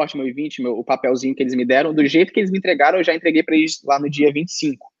passaporte, meu I-20, o papelzinho que eles me deram. Do jeito que eles me entregaram, eu já entreguei para eles lá no dia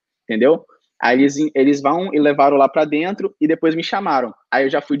 25, entendeu? Aí eles vão e levaram lá para dentro e depois me chamaram. Aí eu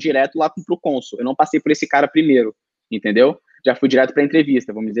já fui direto lá pro cônsul. Eu não passei por esse cara primeiro, entendeu? Já fui direto para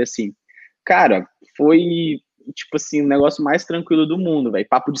entrevista, vamos dizer assim. Cara, foi, tipo assim, o negócio mais tranquilo do mundo, velho.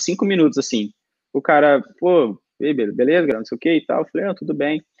 Papo de 5 minutos, assim. O cara, pô, beleza, não sei o que e tal. Eu falei, tudo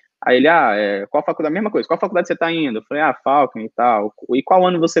bem. Aí ele, qual faculdade? Mesma coisa, qual faculdade você tá indo? Eu falei, Falcon e tal. E qual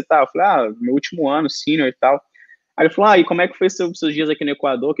ano você tá? Eu falei, meu último ano, senior e tal. Aí ele falou, e como é que foi seus dias aqui no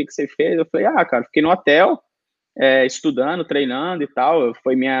Equador? O que você fez? Eu falei, cara, fiquei no hotel, estudando, treinando e tal.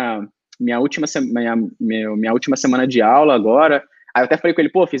 Foi minha última semana de aula agora. Aí eu até falei com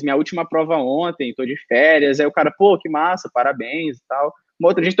ele, pô, fiz minha última prova ontem, tô de férias. Aí o cara, pô, que massa, parabéns e tal. Uma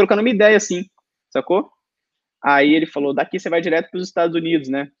outra gente trocando uma ideia, assim, sacou? Aí ele falou, daqui você vai direto pros Estados Unidos,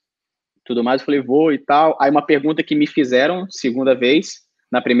 né? Tudo mais, eu falei, vou e tal. Aí uma pergunta que me fizeram, segunda vez,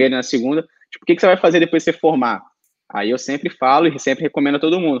 na primeira e na segunda, tipo, o que você vai fazer depois de você formar? Aí eu sempre falo e sempre recomendo a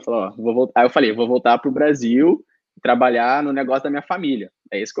todo mundo. Aí eu falei, vou voltar pro Brasil e trabalhar no negócio da minha família.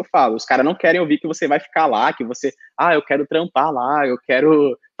 É isso que eu falo. Os caras não querem ouvir que você vai ficar lá, que você, eu quero trampar lá, eu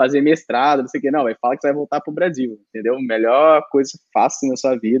quero fazer mestrado, não sei o quê. Não, vai falar que você vai voltar pro Brasil, entendeu? A melhor coisa que você faça na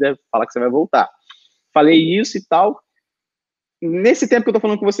sua vida é falar que você vai voltar. Falei isso e tal. Nesse tempo que eu tô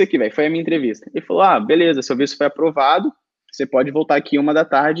falando com você aqui, velho, foi a minha entrevista. Ele falou, beleza, seu visto foi aprovado, você pode voltar aqui 1 da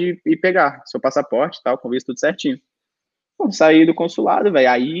tarde e pegar seu passaporte e tal, com o visto tudo certinho. Pô, saí do consulado, velho,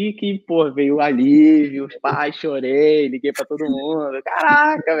 aí que, pô, veio o alívio, chorei, liguei pra todo mundo,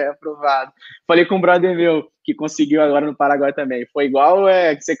 caraca, velho, aprovado. Falei com um brother meu, que conseguiu agora no Paraguai também, foi igual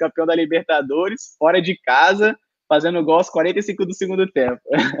ser campeão da Libertadores, fora de casa, fazendo gol aos 45 do segundo tempo.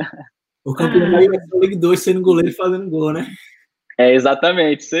 O campeão da Liga 2 sendo goleiro e fazendo gol, né?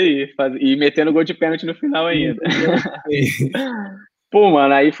 Exatamente, isso aí. E metendo gol de pênalti no final ainda. Pô,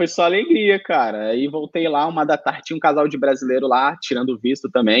 mano, aí foi só alegria, cara. Aí voltei lá, 1 da tarde, tinha um casal de brasileiro lá, tirando o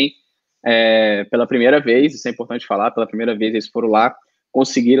visto também, pela primeira vez, isso é importante falar, pela primeira vez eles foram lá,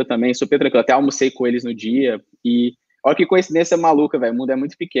 conseguiram também, super tranquilo. Até almocei com eles no dia, e olha que coincidência maluca, velho, o mundo é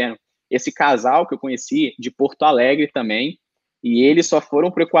muito pequeno. Esse casal que eu conheci, de Porto Alegre também, e eles só foram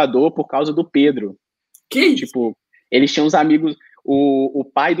pro Equador por causa do Pedro. Que? Tipo, eles tinham uns amigos, o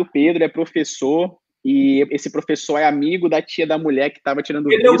pai do Pedro é professor, e esse professor é amigo da tia da mulher que estava tirando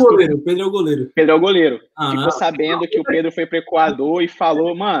Pedro visto. Pedro é o goleiro. Pedro é o goleiro. Ficou não. Sabendo que o Pedro foi pro Equador e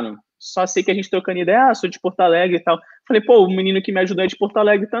falou, mano, só sei que a gente trocando ideia, sou de Porto Alegre e tal. Falei, pô, o menino que me ajudou é de Porto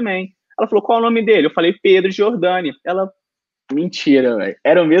Alegre também. Ela falou, qual é o nome dele? Eu falei, Pedro Jordani. Ela, mentira, velho.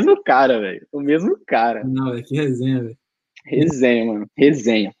 Era o mesmo cara, velho. O mesmo cara. Não, que resenha, velho. Resenha, mano.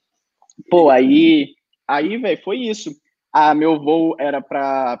 Resenha. Pô, aí, velho, foi isso. Meu voo era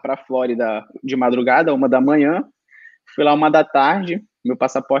pra Flórida de madrugada, 1 da manhã. Fui lá 1 da tarde, meu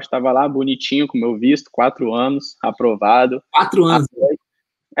passaporte estava lá, bonitinho, com meu visto, 4 anos, aprovado. 4 anos.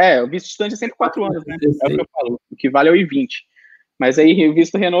 O visto estudante é sempre 4 anos, né? É o que eu falo, o que vale é o I-20. Mas aí, o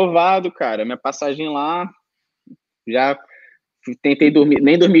visto renovado, cara, minha passagem lá, já tentei dormir,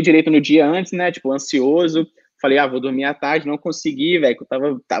 nem dormi direito no dia antes, né? Tipo, ansioso. Falei, vou dormir à tarde, não consegui, velho, que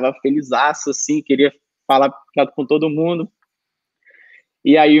eu tava felizaço, assim, queria falar com todo mundo.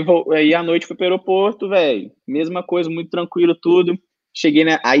 E aí à noite fui pro aeroporto, velho, mesma coisa, muito tranquilo, tudo. Cheguei,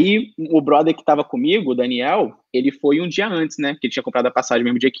 né, aí o brother que tava comigo, o Daniel, ele foi um dia antes, né, porque ele tinha comprado a passagem no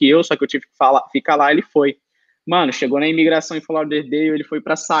mesmo dia que eu, só que eu tive que ficar lá, ele foi. Mano, chegou na imigração em Fort Lauderdale, ele foi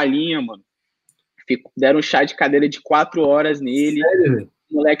pra salinha, mano. Deram um chá de cadeira de 4 horas nele. Sério?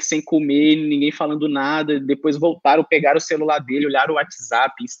 Moleque sem comer, ninguém falando nada. Depois voltaram, pegaram o celular dele, olharam o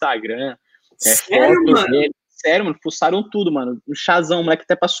WhatsApp, Instagram, Sério, fotos mano? dele. Sério, mano, fuçaram tudo, mano. Um chazão, o moleque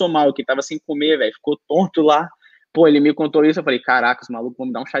até passou mal, que tava sem comer, velho. Ficou tonto lá. Pô, ele me contou isso, eu falei, caraca, os malucos vão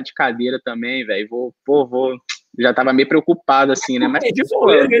me dar um chá de cadeira também, velho. Vou. Já tava meio preocupado, assim, né? Mas de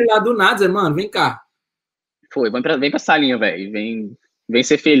boa. Ele lá do nada, mano, vem cá. Foi, vem pra salinha, velho. Vem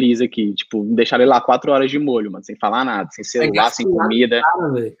ser feliz aqui. Tipo, deixaram ele lá 4 horas de molho, mano, sem falar nada, sem celular, sem comida.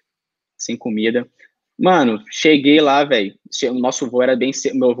 Sem comida. Mano, cheguei lá, velho. Nosso voo era bem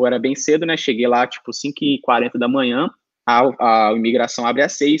cedo, meu voo era bem cedo, né? Cheguei lá, tipo, 5h40 da manhã. A imigração abre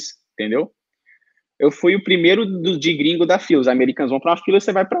às 6, entendeu? Eu fui o primeiro de gringo da fila. Os americanos vão pra uma fila e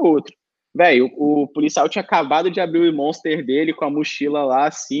você vai pra outra. Velho, o policial tinha acabado de abrir o monster dele com a mochila lá,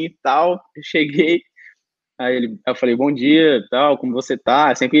 assim e tal. Eu cheguei. Eu falei, bom dia, tal, como você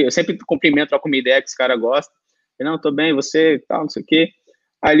tá? Eu sempre cumprimento, troco uma ideia que os caras gostam. Eu, não, tô bem, você, tal, não sei o quê.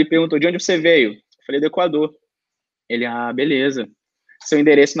 Aí ele perguntou, de onde você veio? Eu falei, do Equador. Ele, beleza. Seu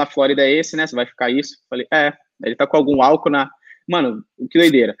endereço na Flórida é esse, né? Você vai ficar isso? Eu falei, Ele tá com algum álcool na... Mano, que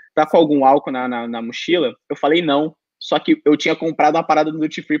doideira. Tá com algum álcool na mochila? Eu falei, não. Só que eu tinha comprado uma parada do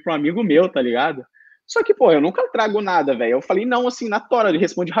Duty Free pra um amigo meu, tá ligado? Só que, pô, eu nunca trago nada, velho. Eu falei, não, assim, na tora. Ele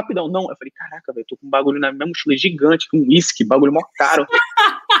responde rapidão, não. Eu falei, caraca, velho, tô com um bagulho na minha mochila gigante, com uísque, bagulho mó caro.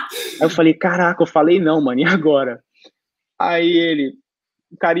 Aí eu falei, caraca, eu falei não, mano, e agora? Aí ele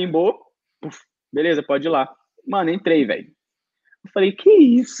carimbou, beleza, pode ir lá. Mano, entrei, velho. Eu falei, que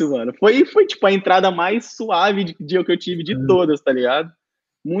isso, mano? Foi tipo a entrada mais suave de dia que eu tive de todas, tá ligado?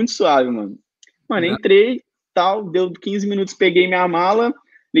 Muito suave, mano. Mano, entrei, tal, deu 15 minutos, peguei minha mala,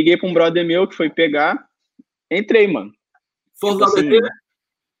 liguei pra um brother meu que foi pegar, entrei, mano. Fort Lauderdale?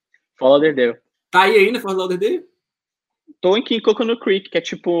 Fort Lauderdale. Tá aí ainda, Fort Lauderdale? Tô aqui em Coconut Creek, que é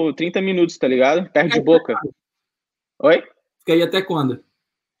tipo 30 minutos, tá ligado? Perto de Boca. Oi? Fica aí até quando?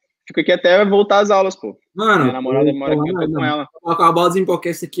 Fico aqui até voltar às aulas, pô. Mano, minha namorada mora aqui, eu tô com ela. Com a bola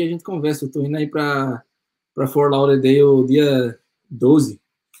desemboquece aqui, a gente conversa. Eu tô indo aí pra Fort Lauderdale dia 12.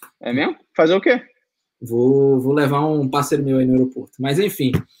 É mesmo? Fazer o quê? Vou levar um parceiro meu aí no aeroporto. Mas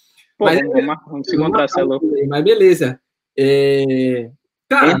enfim. Pô, vamos se encontrar, você é louco. Mas beleza.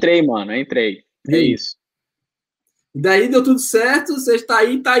 Cara, entrei. É isso. E daí deu tudo certo, você tá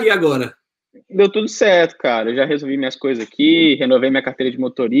aí agora. Deu tudo certo, cara. Eu já resolvi minhas coisas aqui, renovei minha carteira de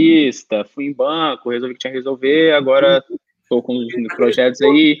motorista, fui em banco, resolvi que tinha que resolver, agora tô com os projetos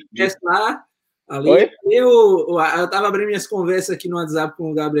aí. Ali, eu tava abrindo minhas conversas aqui no WhatsApp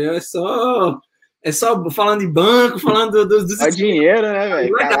com o Gabriel, é só falando de banco, falando dos... Só dinheiro, né,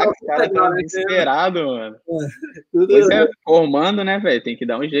 velho? Caraca, o cara tá desesperado, mano. Pois formando, né, velho? Tem que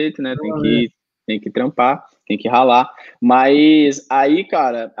dar um jeito, né? Tem que trampar, tem que ralar. Mas aí,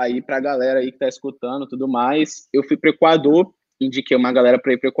 cara, aí pra galera aí que tá escutando tudo mais, eu fui pro Equador, indiquei uma galera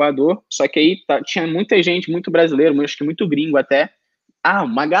pra ir pro Equador, só que aí tinha muita gente, muito brasileiro, acho que muito gringo até.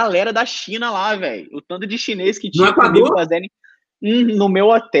 Uma galera da China lá, velho. O tanto de chinês que tinha comigo fazendo no meu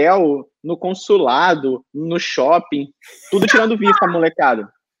hotel, no consulado, no shopping, tudo tirando visto, a molecada.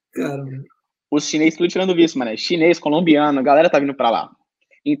 Caramba. Os chineses tudo tirando visto, mano. Chinês, colombiano, a galera tá vindo pra lá.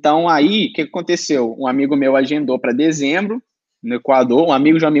 Então, aí, o que aconteceu? Um amigo meu agendou para dezembro, no Equador, um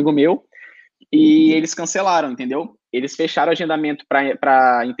amigo de um amigo meu, e eles cancelaram, entendeu? Eles fecharam o agendamento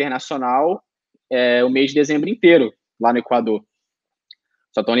para internacional o mês de dezembro inteiro, lá no Equador.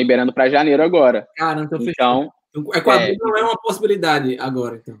 Só estão liberando para janeiro agora. Caramba, então Equador não é uma possibilidade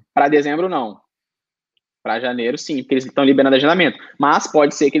agora, então. Para dezembro, não. Para janeiro, sim, porque eles estão liberando agendamento. Mas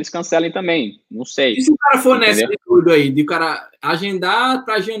pode ser que eles cancelem também, não sei. E se o cara for nessa de tudo aí, de o cara agendar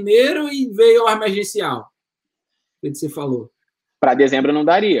para janeiro e veio o emergencial? O que você falou? Para dezembro não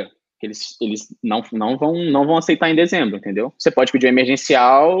daria. Eles não vão aceitar em dezembro, entendeu? Você pode pedir o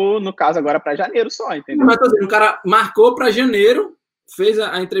emergencial, no caso, agora para janeiro só, entendeu? Mas tô dizendo, o cara marcou para janeiro, fez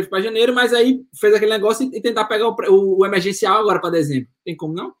a entrevista para janeiro, mas aí fez aquele negócio e tentar pegar o emergencial agora para dezembro. Tem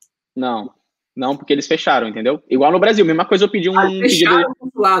como não? Não, porque eles fecharam, entendeu? Igual no Brasil, mesma coisa eu pedi fecharam o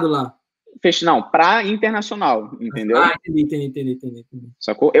consulado lá. Não, para internacional, entendeu? Entendi.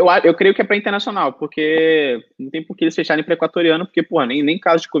 Sacou? Eu creio que é para internacional, porque não tem por que eles fecharem para equatoriano, porque, porra, nem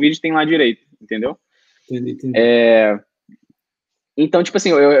caso de Covid tem lá direito, entendeu? Entendi. Então, tipo assim,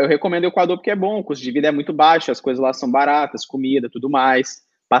 eu recomendo o Equador porque é bom, o custo de vida é muito baixo, as coisas lá são baratas, comida, tudo mais,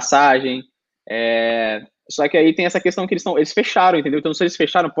 passagem. Só que aí tem essa questão que eles fecharam, entendeu? Então, se eles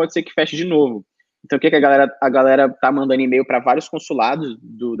fecharam, pode ser que feche de novo. Então, o que a galera tá mandando e-mail para vários consulados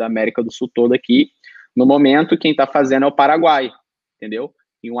da América do Sul toda aqui. No momento, quem tá fazendo é o Paraguai, entendeu?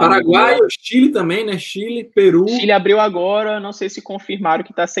 E Paraguai, meu... Chile também, né? Chile, Peru. Chile abriu agora, não sei se confirmaram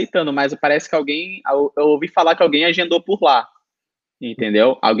que tá aceitando, mas parece que eu ouvi falar que alguém agendou por lá,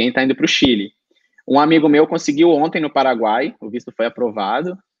 entendeu? Alguém tá indo pro Chile. Um amigo meu conseguiu ontem no Paraguai, o visto foi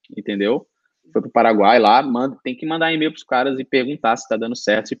aprovado, entendeu? Foi pro Paraguai lá, tem que mandar e-mail pros caras e perguntar se tá dando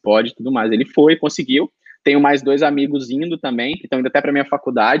certo, se pode e tudo mais. Ele foi, conseguiu. Tenho mais 2 amigos indo também, que estão indo até pra minha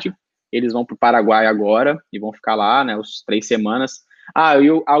faculdade. Eles vão pro Paraguai agora e vão ficar lá, né, uns 3 semanas.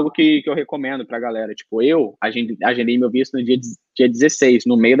 Algo que eu recomendo pra galera, tipo, eu agendei meu visto no dia 16,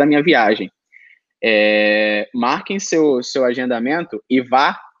 no meio da minha viagem. Marquem seu agendamento e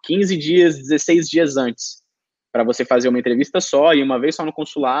vá 15 dias, 16 dias antes, para você fazer uma entrevista só e uma vez só no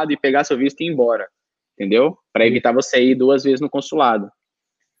consulado e pegar seu visto e ir embora, entendeu? Para evitar você ir 2 vezes no consulado,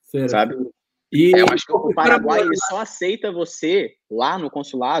 sabe? E eu acho que o Paraguai ele só aceita você lá no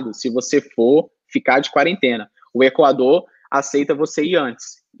consulado se você for ficar de quarentena. O Equador aceita você ir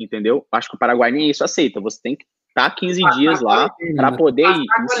antes, entendeu? Acho que o Paraguai nem isso aceita. Você tem que estar 15 dias lá para poder ir.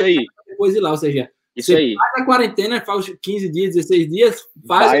 Isso aí. Depois ir lá, ou seja, isso aí. Faz a quarentena, faz 15 dias, 16 dias,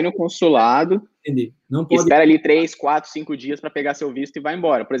 vai no consulado, entendi. Não pode... espera ali 3, 4, 5 dias para pegar seu visto e vai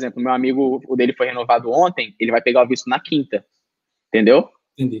embora. Por exemplo, meu amigo, o dele foi renovado ontem, ele vai pegar o visto na quinta, entendeu?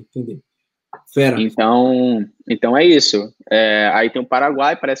 Entendi. Fera. Então é isso. Aí tem o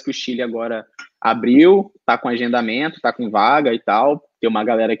Paraguai, parece que o Chile agora abriu, tá com agendamento, tá com vaga e tal. Tem uma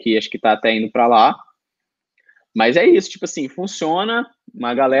galera que acho que tá até indo para lá. Mas é isso, tipo assim, funciona,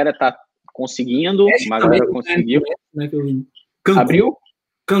 uma galera tá conseguindo, uma galera conseguiu. Abriu?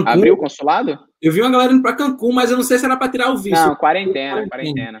 Cancún. Abriu o consulado? Eu vi uma galera indo para Cancún, mas eu não sei se era para tirar o visto. Não, quarentena.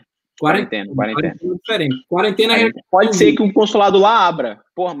 Diferente. Quarentena pode ser que um consulado lá abra.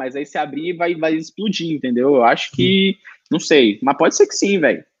 Porra, mas aí se abrir vai explodir, entendeu? Eu acho que, não sei, mas pode ser que sim,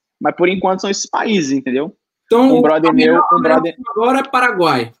 velho. Mas por enquanto são esses países, entendeu? Então, um brother agora é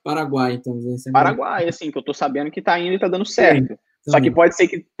Paraguai, então. Paraguai, assim, que eu tô sabendo que tá indo e tá dando certo. Sim. Só que pode ser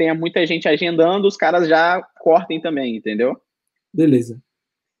que tenha muita gente agendando, os caras já cortem também, entendeu? Beleza,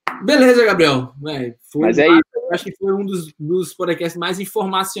 Gabriel. Mas é isso. Acho que foi um dos podcasts mais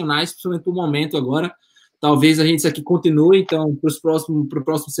informacionais, principalmente no momento agora. Talvez a gente isso aqui continue, então, pro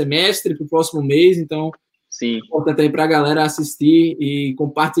próximo semestre, pro próximo mês. Então, sim. Importante aí para a galera assistir e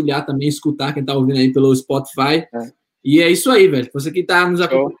compartilhar também, escutar quem tá ouvindo aí pelo Spotify. E é isso aí, velho. Você que tá nos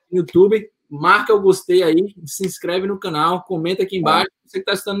acompanhando no YouTube, marca o gostei aí, se inscreve no canal, comenta aqui embaixo. Você que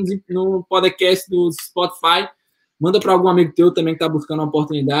tá assistindo no podcast do Spotify, manda para algum amigo teu também que tá buscando uma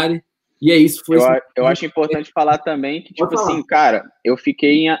oportunidade. E é isso. Eu acho importante falar também que, tipo assim, cara, eu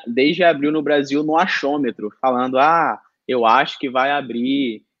fiquei desde abril no Brasil no achômetro, falando, eu acho que vai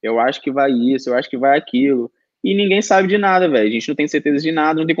abrir, eu acho que vai isso, eu acho que vai aquilo. E ninguém sabe de nada, velho. A gente não tem certeza de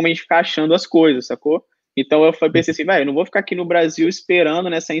nada, não tem como a gente ficar achando as coisas, sacou? Então eu pensei assim, velho, não vou ficar aqui no Brasil esperando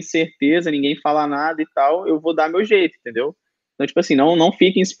nessa incerteza, ninguém falar nada e tal, eu vou dar meu jeito, entendeu? Então, tipo assim, não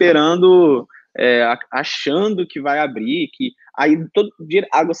fiquem esperando, achando que vai abrir, que... Aí,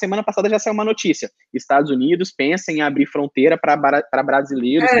 a semana passada já saiu uma notícia. Estados Unidos pensa em abrir fronteira para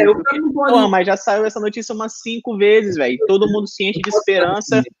brasileiros. Mas já saiu essa notícia umas 5 vezes, velho. Todo mundo se enche de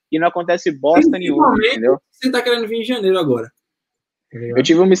esperança e não acontece bosta nenhuma, entendeu? Você tá querendo vir em janeiro agora. Eu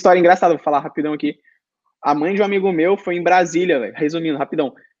tive uma história engraçada, vou falar rapidão aqui. A mãe de um amigo meu foi em Brasília, velho. Resumindo,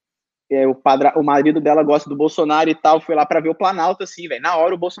 rapidão. O marido dela gosta do Bolsonaro e tal, foi lá pra ver o Planalto, assim, velho. Na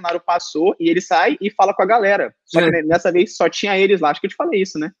hora o Bolsonaro passou e ele sai e fala com a galera. Só que nessa vez só tinha eles lá. Acho que eu te falei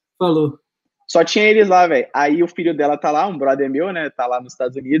isso, né? Falou. Só tinha eles lá, velho. Aí o filho dela tá lá, um brother meu, né? Tá lá nos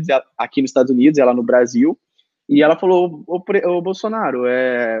Estados Unidos, aqui nos Estados Unidos, ela no Brasil. E ela falou, ô Bolsonaro,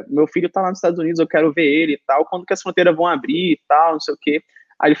 meu filho tá lá nos Estados Unidos, eu quero ver ele e tal. Quando que as fronteiras vão abrir e tal, não sei o quê.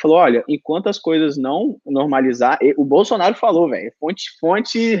 Aí ele falou, olha, enquanto as coisas não normalizar... O Bolsonaro falou, velho,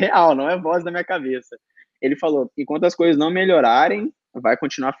 fonte real, não é voz da minha cabeça. Ele falou, enquanto as coisas não melhorarem, vai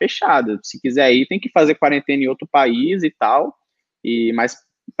continuar fechado. Se quiser ir, tem que fazer quarentena em outro país e tal, mas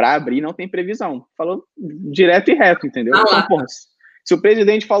para abrir não tem previsão. Falou direto e reto, entendeu? Então, porra, se o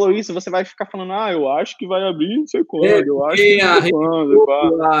presidente falou isso, você vai ficar falando, eu acho que vai abrir, não sei quando, eu acho que não sei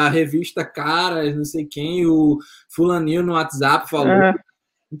quando. A revista Caras, não sei quem, o fulaninho no WhatsApp falou...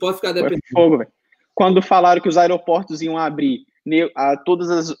 Não pode ficar dependendo. Fogo, velho. Quando falaram que os aeroportos iam abrir,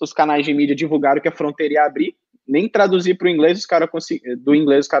 todos os canais de mídia divulgaram que a fronteira ia abrir, nem traduzir para o inglês, do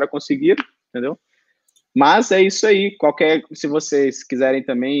inglês os caras conseguiram, entendeu? Mas é isso aí. Se vocês quiserem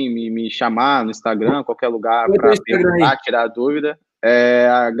também me chamar no Instagram, qualquer lugar para perguntar, tirar dúvida,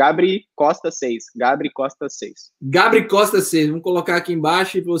 a Gabri Costa 6. Gabri Costa 6. Gabriel Costa 6. Vamos colocar aqui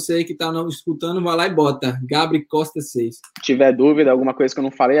embaixo e você que está escutando, vai lá e bota. Gabriel Costa 6. Se tiver dúvida, alguma coisa que eu não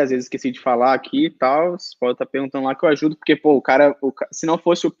falei, às vezes esqueci de falar aqui e tal, você pode estar perguntando lá que eu ajudo, porque, pô, se não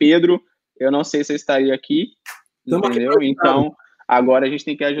fosse o Pedro, eu não sei se eu estaria aqui, entendeu? Então, agora a gente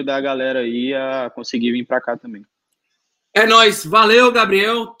tem que ajudar a galera aí a conseguir vir para cá também. É nóis. Valeu,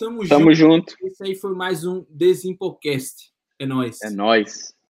 Gabriel. Tamo junto. Esse aí foi mais um Desimpocast. É nóis. É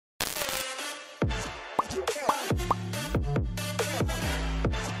nóis.